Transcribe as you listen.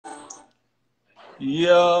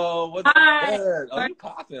Yo, what's Hi. good? Oh, you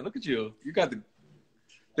popping. Look at you. You got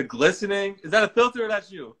the glistening. Is that a filter or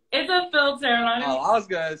that's you? It's a filter, not Oh, even. I was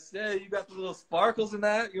gonna say you got the little sparkles in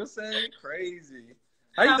that. You know what I'm saying? Crazy.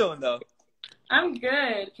 How you How- doing though? I'm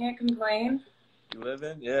good. Can't complain. You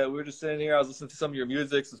living? Yeah, we were just sitting here. I was listening to some of your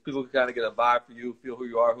music so people can kind of get a vibe for you, feel who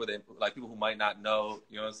you are, who they like, people who might not know.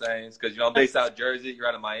 You know what I'm saying? Because I'm based out of Jersey. You're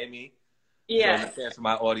out of Miami, so I'm Yes. a chance for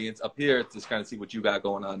my audience up here to just kind of see what you got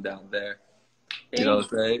going on down there. You know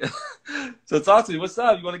Thank what I'm saying? So talk to me. What's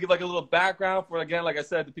up? You want to give like a little background for, again, like I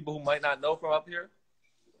said, the people who might not know from up here?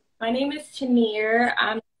 My name is Teenear.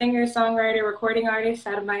 I'm a singer, songwriter, recording artist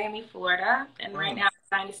out of Miami, Florida. And right now I'm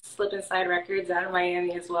signed to Slip Inside Records out of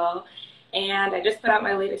Miami as well. And I just put out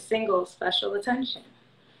my latest single, Special Attention.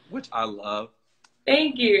 Which I love.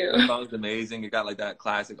 Thank you. The song's amazing. It got like that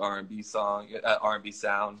classic R&B song, R&B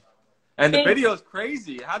sound. And the Thank video is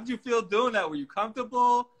crazy. How did you feel doing that? Were you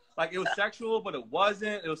comfortable? Like it was sexual, but it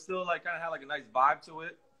wasn't. It was still like kind of had like a nice vibe to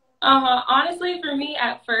it. Honestly, for me,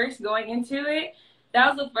 at first, going into it, that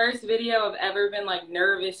was the first video I've ever been like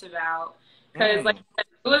nervous about. Because like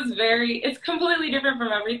it's completely different from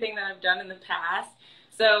everything that I've done in the past.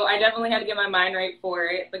 So I definitely had to get my mind right for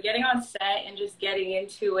it. But getting on set and just getting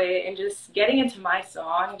into it and just getting into my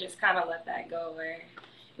song, just kind of let that go over.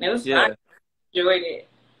 And it was fun. I enjoyed it.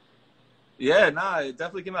 Yeah, nah, it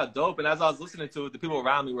definitely came out dope. And as I was listening to it, the people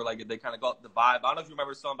around me were like, they kind of got the vibe. I don't know if you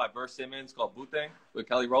remember a song by Verse Simmons called Boo Thing with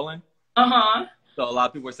Kelly Rowland. Uh-huh. So a lot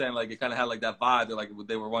of people were saying like it kind of had like that vibe. They're like,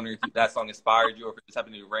 they were wondering if that song inspired you or if it just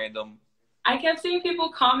happened to be random. I kept seeing people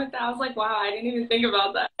comment that. I was like, wow, I didn't even think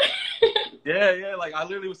about that. Yeah. Like I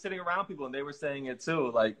literally was sitting around people and they were saying it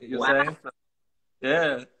too. Like you're saying? So,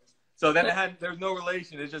 yeah. So then there's no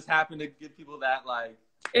relation. It just happened to give people that like.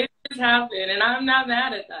 It just happened, and I'm not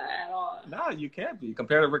mad at that at all. Nah, you can't be.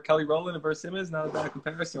 Compared to Kelly Rowland and Verse Simmons, not a bad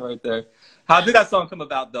comparison right there. How did that song come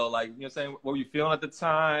about though? Like, you know what I'm saying? What were you feeling at the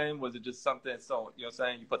time? Was it just something so, you know what I'm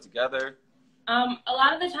saying, you put together? A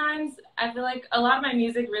lot of the times, I feel like a lot of my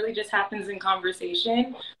music really just happens in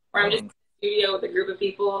conversation, where I'm just in the studio with a group of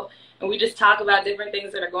people, and we just talk about different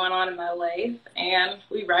things that are going on in my life, and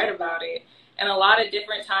we write about it. And a lot of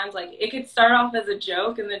different times, like, it could start off as a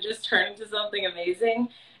joke and then just turn into something amazing.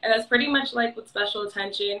 And that's pretty much like with Special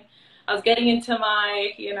Attention. I was getting into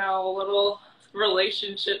my, little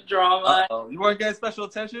relationship drama. You weren't getting special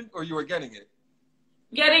attention, or you were getting it?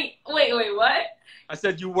 Wait, what? I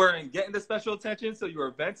said you weren't getting the special attention, so you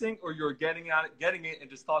were venting, or you were getting it and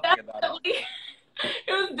just talking about it?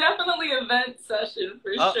 It was definitely a vent session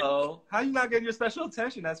for sure. How you not getting your special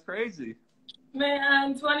attention? That's crazy.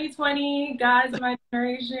 Man, 2020, guys, my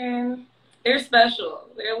generation, they're special.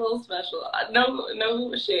 They're a little special.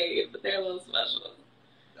 No shade, but they're a little special.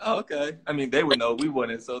 Oh, okay. I mean, they would know. We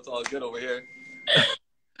wouldn't, so it's all good over here.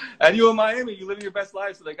 And you in Miami, you living your best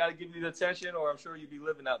life, so they got to give you the attention, or I'm sure you'd be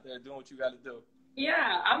living out there doing what you got to do.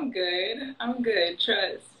 Yeah, I'm good.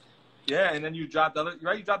 Trust. Yeah, and then you dropped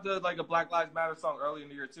you dropped like a Black Lives Matter song early in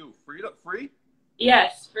the year too. Free?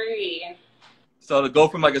 Yes, free. So to go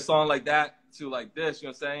from like a song like that to like this, you know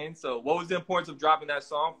what I'm saying? So what was the importance of dropping that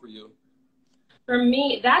song for you? For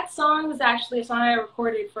me, that song was actually a song I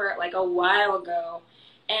recorded for like a while ago.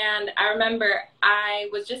 And I remember I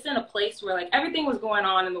was just in a place where like everything was going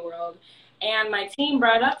on in the world. And my team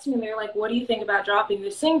brought it up to me and they were like, what do you think about dropping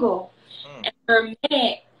this single? And for a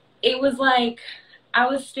minute, it was like I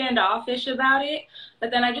was standoffish about it.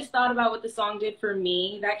 But then I just thought about what the song did for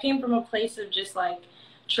me. That came from a place of just like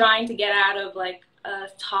trying to get out of like a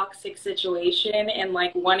toxic situation and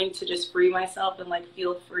like wanting to just free myself and like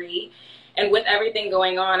feel free. And with everything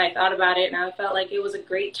going on, I thought about it and I felt like it was a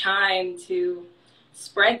great time to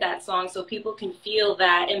spread that song so people can feel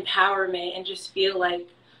that empowerment and just feel like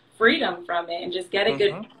freedom from it and just get a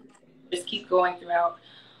good, just keep going throughout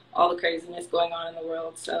all the craziness going on in the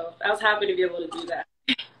world. So I was happy to be able to do that.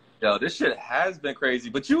 Yo, this shit has been crazy.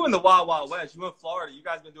 But you in the Wild Wild West, you in Florida, you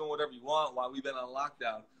guys been doing whatever you want while we've been on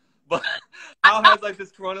lockdown. But how has like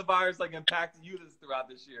this coronavirus like impacted you throughout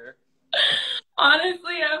this year?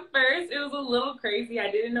 Honestly, at first, it was a little crazy.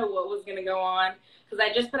 I didn't know what was going to go on because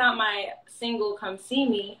I just put out my single, Come See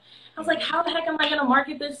Me. I was like, how the heck am I going to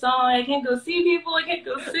market this song? I can't go see people. I can't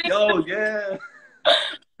go sing. Yo, yeah.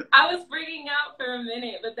 I was freaking out for a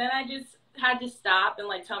minute, but then I just had to stop and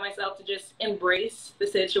like tell myself to just embrace the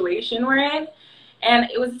situation we're in. And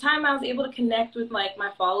it was a time I was able to connect with like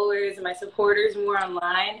my followers and my supporters more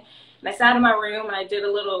online. And I sat in my room and I did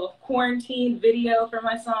a little quarantine video for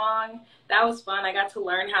my song. That was fun. I got to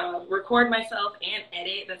learn how to record myself and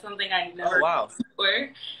edit. That's something I never did before.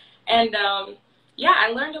 And Yeah, I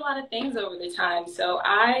learned a lot of things over the time. So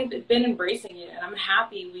I've been embracing it, and I'm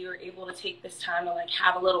happy we were able to take this time to like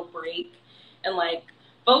have a little break and like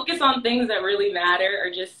focus on things that really matter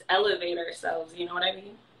or just elevate ourselves. You know what I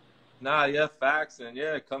mean? Nah, yeah, facts. And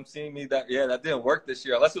yeah, come see me. That didn't work this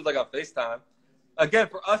year, unless it was like on FaceTime. Again,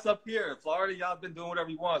 for us up here in Florida, y'all been doing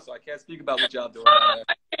whatever you want, so I can't speak about what y'all doing down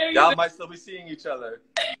there. Y'all might still be seeing each other.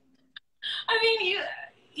 I mean,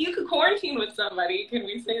 you could quarantine with somebody. Can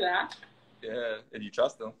we say that? Yeah, and you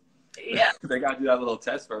trust them. Yeah. They got to do that little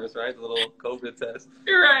test first, right? The little COVID test.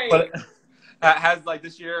 Right. But has like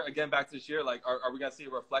this year, again, back to this year, like are we going to see a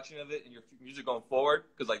reflection of it in your music going forward?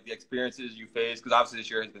 Because like the experiences you face, because obviously this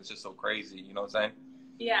year has been just so crazy, you know what I'm saying?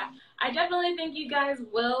 Yeah, I definitely think you guys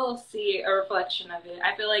will see a reflection of it.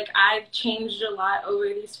 I feel like I've changed a lot over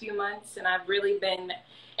these few months, and I've really been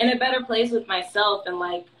in a better place with myself and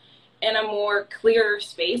like in a more clearer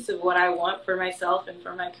space of what I want for myself and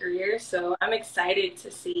for my career. So I'm excited to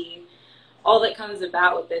see all that comes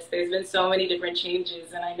about with this. There's been so many different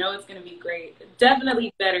changes, and I know it's going to be great.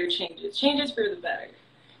 Definitely better changes for the better.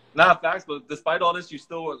 Nah, facts, but despite all this, you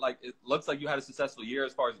still, like, it looks like you had a successful year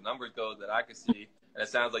as far as numbers go that I could see. And it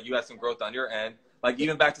sounds like you had some growth on your end. Like,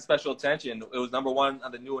 even back to Special Attention, it was #1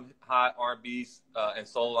 on the new and hot R&B and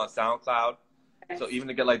soul on SoundCloud. So even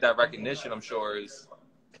to get, like, that recognition, I'm sure is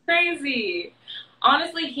crazy.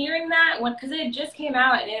 Honestly, hearing that, because it just came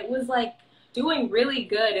out, and it was, like, doing really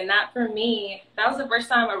good. And that, for me, that was the first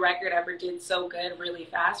time a record ever did so good really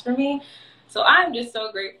fast for me. So I'm just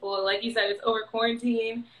so grateful. Like you said, it's over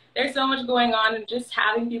quarantine. There's so much going on, and just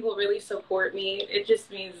having people really support me, it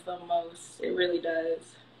just means the most. It really does.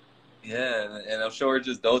 Yeah, and I'm sure it's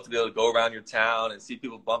just dope to be able to go around your town and see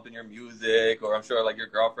people bumping your music, or I'm sure like your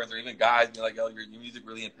girlfriends or even guys being like, "Yo, your music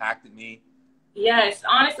really impacted me." Yes,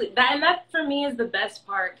 honestly, that for me is the best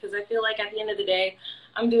part, because I feel like at the end of the day,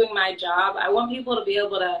 I'm doing my job. I want people to be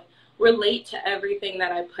able to relate to everything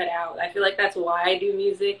that I put out. I feel like that's why I do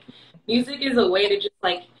music. Music is a way to just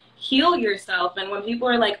like heal yourself, and when people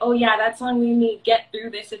are like, oh yeah, that song made me get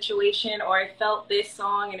through this situation, or I felt this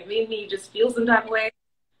song and it made me just feel some type of way,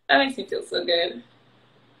 that makes me feel so good.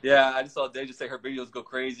 Yeah, I just saw Deja say her videos go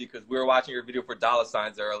crazy because we were watching your video for Dollar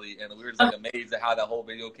Signs early, and we were just like amazed at how that whole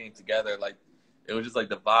video came together. Like, it was just like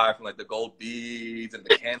the vibe from like the gold beads and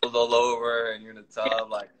the candles all over, and you're in the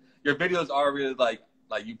tub. Like, your videos are really like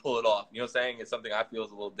you pull it off. You know what I'm saying? It's something I feel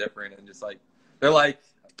is a little different, and just like they're like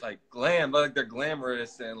glam, but like they're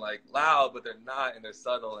glamorous and like loud, but they're not, and they're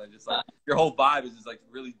subtle, and just like your whole vibe is just like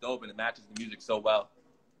really dope, and it matches the music so well.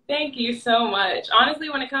 Thank you so much. Honestly,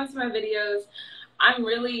 when it comes to my videos, I'm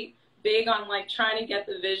really big on like trying to get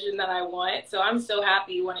the vision that I want. So I'm so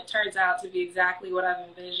happy when it turns out to be exactly what I've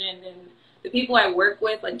envisioned. And the people I work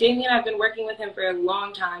with, like Damien, I've been working with him for a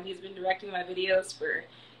long time. He's been directing my videos for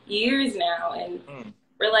years now, and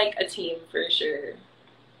we're like a team for sure.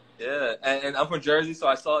 Yeah, and I'm from Jersey, so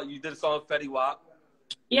I saw you did a song with Fetty Wap.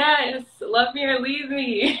 Yes, Love Me or Leave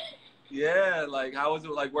Me. Yeah, like how was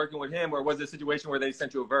it like working with him, or was it a situation where they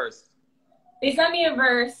sent you a verse? They sent me a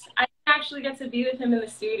verse. I didn't actually get to be with him in the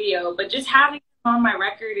studio, but just having him on my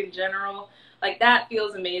record in general, like that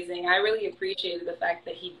feels amazing. I really appreciated the fact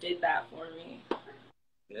that he did that for me.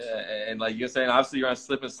 Yeah, and like you're saying, obviously you're on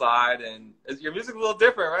Slip and Slide, and your music's a little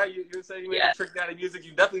different, right? You're saying you made a Trick Daddy music.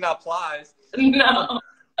 You're definitely not Plies. No.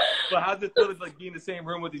 But how does it feel to like be in the same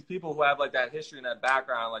room with these people who have like that history and that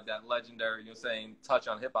background, like that legendary, you're saying, touch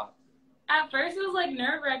on hip hop? At first, it was like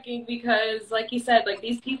nerve-wracking because, like you said, like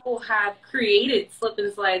these people have created Slip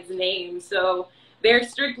and Slide's name, so they're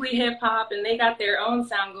strictly hip hop and they got their own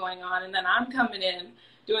sound going on, and then I'm coming in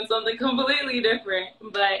doing something completely different.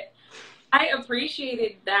 But I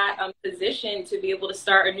appreciated that position to be able to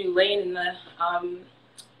start a new lane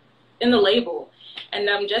in the label, and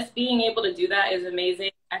just being able to do that is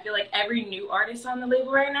amazing. I feel like every new artist on the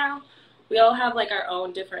label right now, we all have like our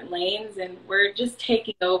own different lanes, and we're just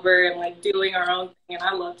taking over and like doing our own thing, and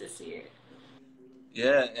I love to see it.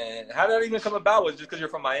 Yeah, and how did that even come about? Was it just because you're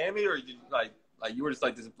from Miami, or you like you were just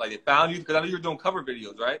like this, like they found you? Because I know you were doing cover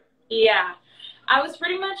videos, right? Yeah, I was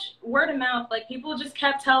pretty much word of mouth. Like people just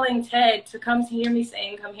kept telling Ted to come hear me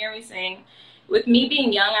sing, come hear me sing. With me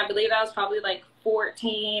being young, I believe I was probably like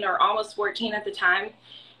 14 or almost 14 at the time,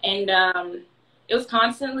 and it was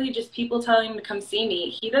constantly just people telling him to come see me.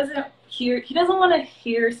 He doesn't want to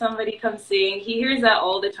hear somebody come sing. He hears that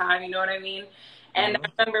all the time, you know what I mean? And I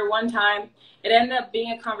remember one time, it ended up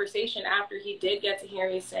being a conversation after he did get to hear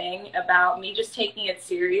me sing about me just taking it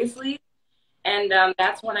seriously. And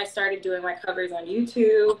that's when I started doing my covers on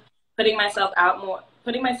YouTube, putting myself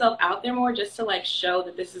out there more just to like show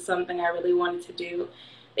that this is something I really wanted to do.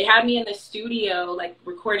 They had me in the studio, like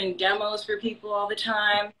recording demos for people all the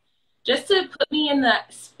time, just to put me in the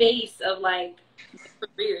space of like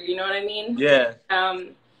career, you know what I mean? Yeah.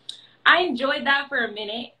 I enjoyed that for a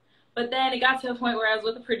minute, but then it got to a point where I was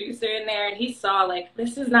with a producer in there, and he saw like,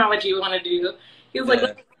 this is not what you want to do. He was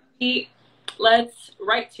like, let's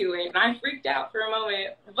write to it. And I freaked out for a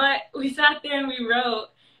moment, but we sat there and we wrote,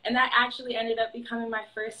 and that actually ended up becoming my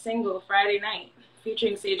first single, Friday Night,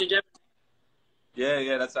 featuring Sage of Gemini.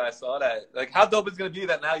 Yeah, that's how I saw that. Like, how dope is it gonna be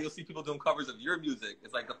that now you'll see people doing covers of your music?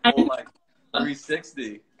 It's like the full like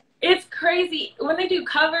 360. It's crazy when they do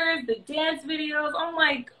covers, the dance videos. I'm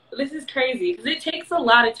like, this is crazy because it takes a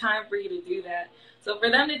lot of time for you to do that. So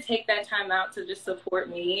for them to take that time out to just support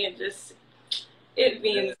me, it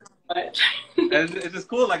means so much. And it's just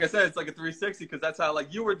cool. Like I said, it's like a 360 because that's how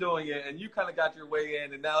like you were doing it, and you kind of got your way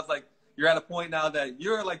in, and now it's like you're at a point now that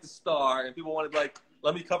you're like the star, and people want to be like,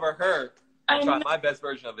 let me cover her, and try my best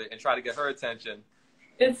version of it, and try to get her attention.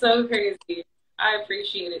 It's so crazy. I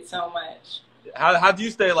appreciate it so much. How do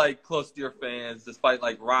you stay like close to your fans despite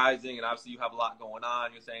like rising, and obviously you have a lot going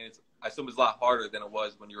on? You're saying I assume it's a lot harder than it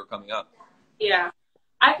was when you were coming up. Yeah,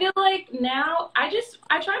 I feel like now I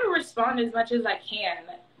try to respond as much as I can.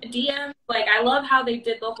 DMs, like I love how they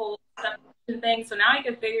did the whole thing, so now I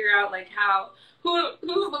can figure out like who's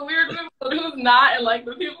the weird people and who's not, and like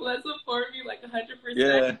the people that support me like 100%.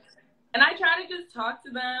 Yeah. And I try to just talk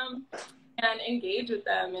to them and engage with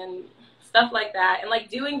them and stuff like that. And like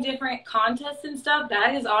doing different contests and stuff,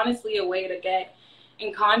 that is honestly a way to get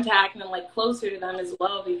in contact and like closer to them as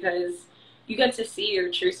well, because you get to see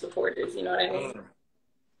your true supporters, you know what I mean?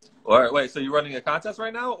 All right, wait, so you're running a contest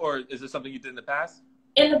right now, or is this something you did in the past?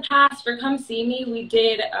 In the past, for Come See Me, we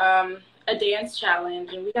did a dance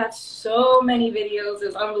challenge, and we got so many videos. It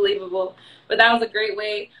was unbelievable. But that was a great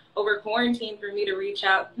way over quarantine for me to reach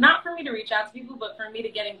out, not for me to reach out to people, but for me to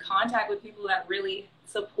get in contact with people that really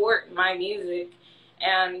support my music.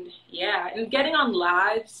 And yeah, and getting on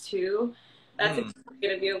lives too, that's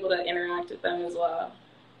going to be able to interact with them as well.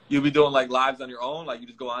 You'll be doing like lives on your own? Like you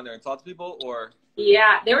just go on there and talk to people, or?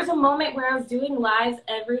 Yeah, there was a moment where I was doing lives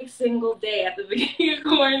every single day at the beginning of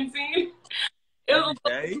quarantine. It was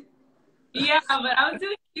okay. Yeah, but I was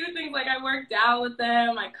doing cute things, like I worked out with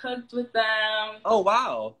them, I cooked with them. Oh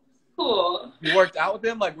wow. Cool. You worked out with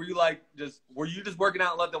them? Like were you just working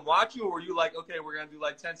out and let them watch you, or were you like, okay, we're gonna do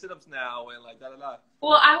like 10 sit-ups now and like da-da-da?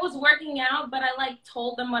 Well, I was working out, but I like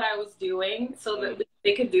told them what I was doing so that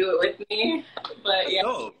they could do it with me. But That's yeah.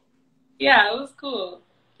 dope. Yeah, it was cool.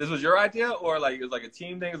 This was your idea, or like it was like a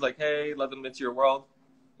team thing? It was like, hey, let them into your world?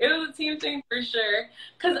 It was a team thing for sure.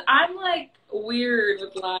 Because I'm like weird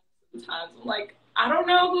with lives sometimes. I'm like, I don't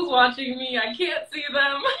know who's watching me. I can't see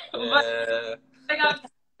them. Yeah. But I got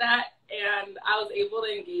past that and I was able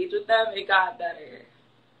to engage with them. It got better.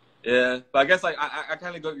 Yeah, but I guess like I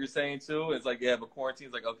kind of get what you're saying too. It's like, yeah, but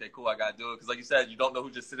quarantine's like, okay, cool, I gotta do it, because like you said, you don't know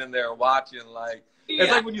who's just sitting there and watching. Like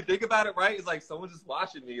it's like when you think about it, right? It's like someone's just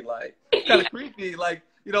watching me. Like it's kind of creepy. Like,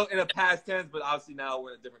 you know, in a past tense, but obviously now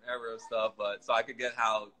we're in a different era of stuff. But so I could get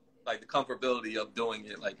how like the comfortability of doing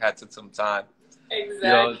it like had took some time.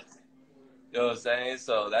 Exactly. You know what I'm saying?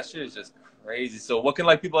 So that shit is just crazy. So what can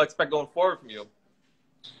like people expect going forward from you?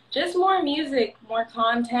 Just more music, more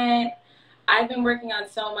content. I've been working on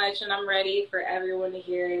so much, and I'm ready for everyone to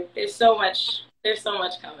hear it. There's so much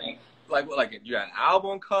coming. Like you got an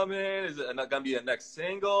album coming? Is it gonna be a next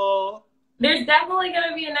single? There's definitely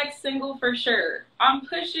gonna be a next single for sure. I'm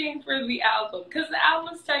pushing for the album because the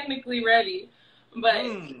album's technically ready. But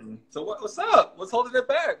so what's up? What's holding it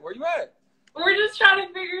back? Where you at? We're just trying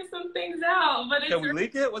to figure some things out. But can we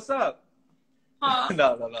leak it? What's up? Huh?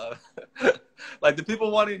 No. Like the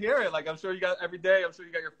people want to hear it. Like I'm sure you got every day. I'm sure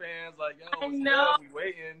you got your fans. Like, yo, I know. We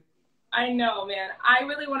waiting. I know, man. I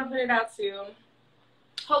really want to put it out soon.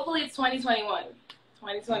 Hopefully, it's 2021.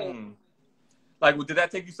 2021. Like, did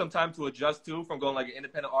that take you some time to adjust to, from going like an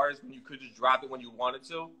independent artist when you could just drop it when you wanted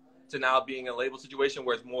to now being in a label situation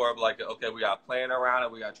where it's more of like, okay, we got to plan around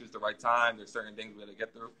it. We got to choose the right time. There's certain things we got to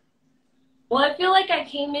get through. Well, I feel like I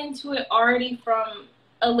came into it already from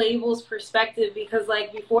a label's perspective, because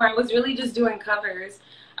like before I was really just doing covers.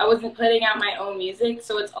 I wasn't putting out my own music,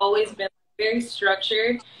 so it's always been very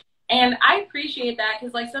structured. And I appreciate that,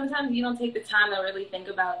 because like sometimes you don't take the time to really think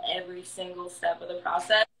about every single step of the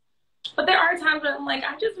process. But there are times where I'm like,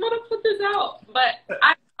 I just want to put this out. But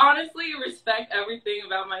I honestly respect everything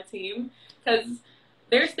about my team, because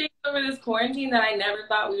there's things over this quarantine that I never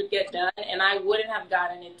thought we would get done, and I wouldn't have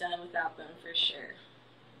gotten it done without them for sure.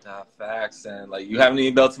 Nah, facts. And like, you haven't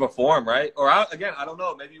even been able to perform, right? Or again, I don't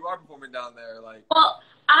know. Maybe you are performing down there. Like, well,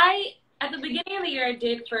 I At the beginning of the year, I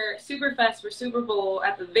did for Superfest for Super Bowl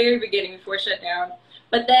at the very beginning before shutdown.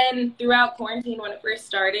 But then throughout quarantine, when it first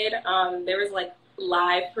started, there was like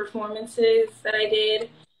live performances that I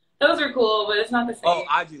did. Those were cool, but it's not the same. Oh,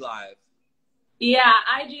 IG Live. Yeah,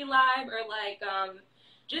 IG Live or like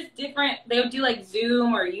just different. They would do like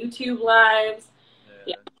Zoom or YouTube lives.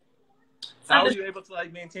 Yeah. How are you able to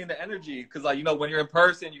like maintain the energy? Because like, you know, when you're in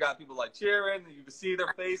person, you got people like cheering, and you can see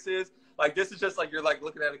their faces. Like this is just like you're like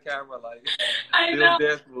looking at a camera, like I know.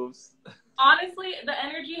 Dance moves. Honestly, the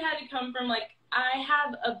energy had to come from like I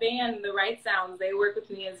have a band, the Right Sounds. They work with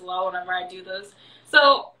me as well whenever I do those.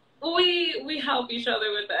 So we help each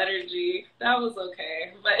other with the energy. That was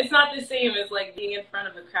okay, but it's not the same as like being in front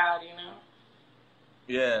of a crowd, you know.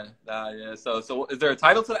 Yeah, yeah. So is there a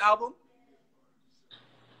title to the album?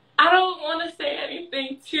 I don't want to say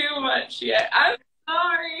anything too much yet. I'm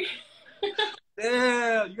sorry.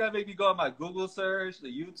 Damn, you gotta make me go on my Google search, the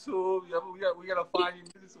YouTube. We gotta find you.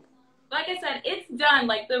 Like I said, it's done.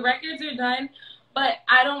 Like the records are done, but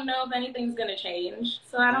I don't know if anything's gonna change.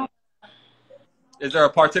 So I don't. Is there a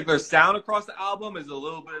particular sound across the album? Is it a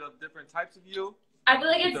little bit of different types of you? I feel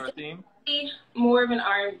like it's more of an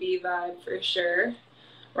R&B vibe for sure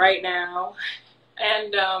right now.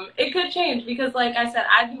 And it could change because, like I said,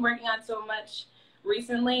 I've been working on so much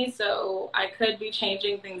recently, so I could be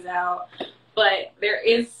changing things out. But there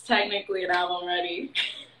is technically an album ready.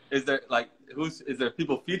 Is there like is there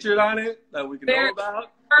people featured on it that we can know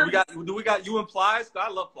about? Do we got you and Plies?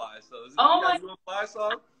 I love Plies. So is you and Plies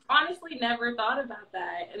song? Honestly, never thought about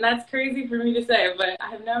that, and that's crazy for me to say, but I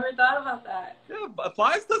have never thought about that. Yeah, but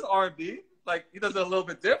Plies does R&B. Like he does it a little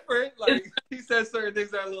bit different. Like he says certain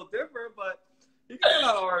things that are a little different, but he can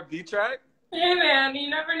got an R&B track. Hey man, you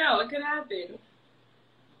never know. It could happen.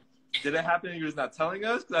 Did it happen and you're just not telling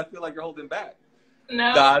us? Because I feel like you're holding back.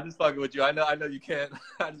 No. Nah, I'm just fucking with you. I know you can't.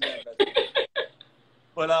 I just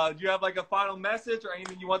But do you have like a final message or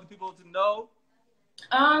anything you want the people to know?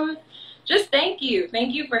 Just thank you.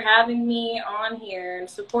 Thank you for having me on here and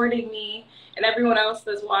supporting me, and everyone else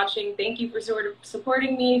that's watching. Thank you for sort of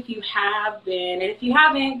supporting me if you have been. And if you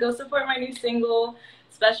haven't, go support my new single,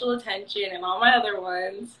 Special Attention, and all my other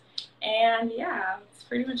ones. And yeah, that's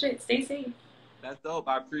pretty much it. Stay safe. That's dope.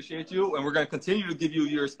 I appreciate you. And we're going to continue to give you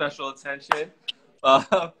your special attention.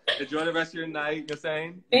 Enjoy the rest of your night. You know what I'm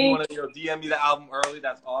saying? If you want to DM me the album early,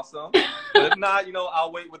 that's awesome. But if not,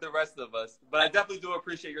 I'll wait with the rest of us. But I definitely do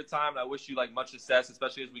appreciate your time. And I wish you like much success,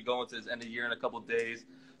 especially as we go into this end of the year in a couple of days.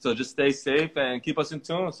 So just stay safe and keep us in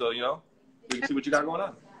tune. So, we can see what you got going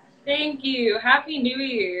on. Thank you. Happy New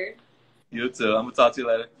Year. You too. I'm going to talk to you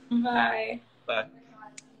later. Bye. Bye.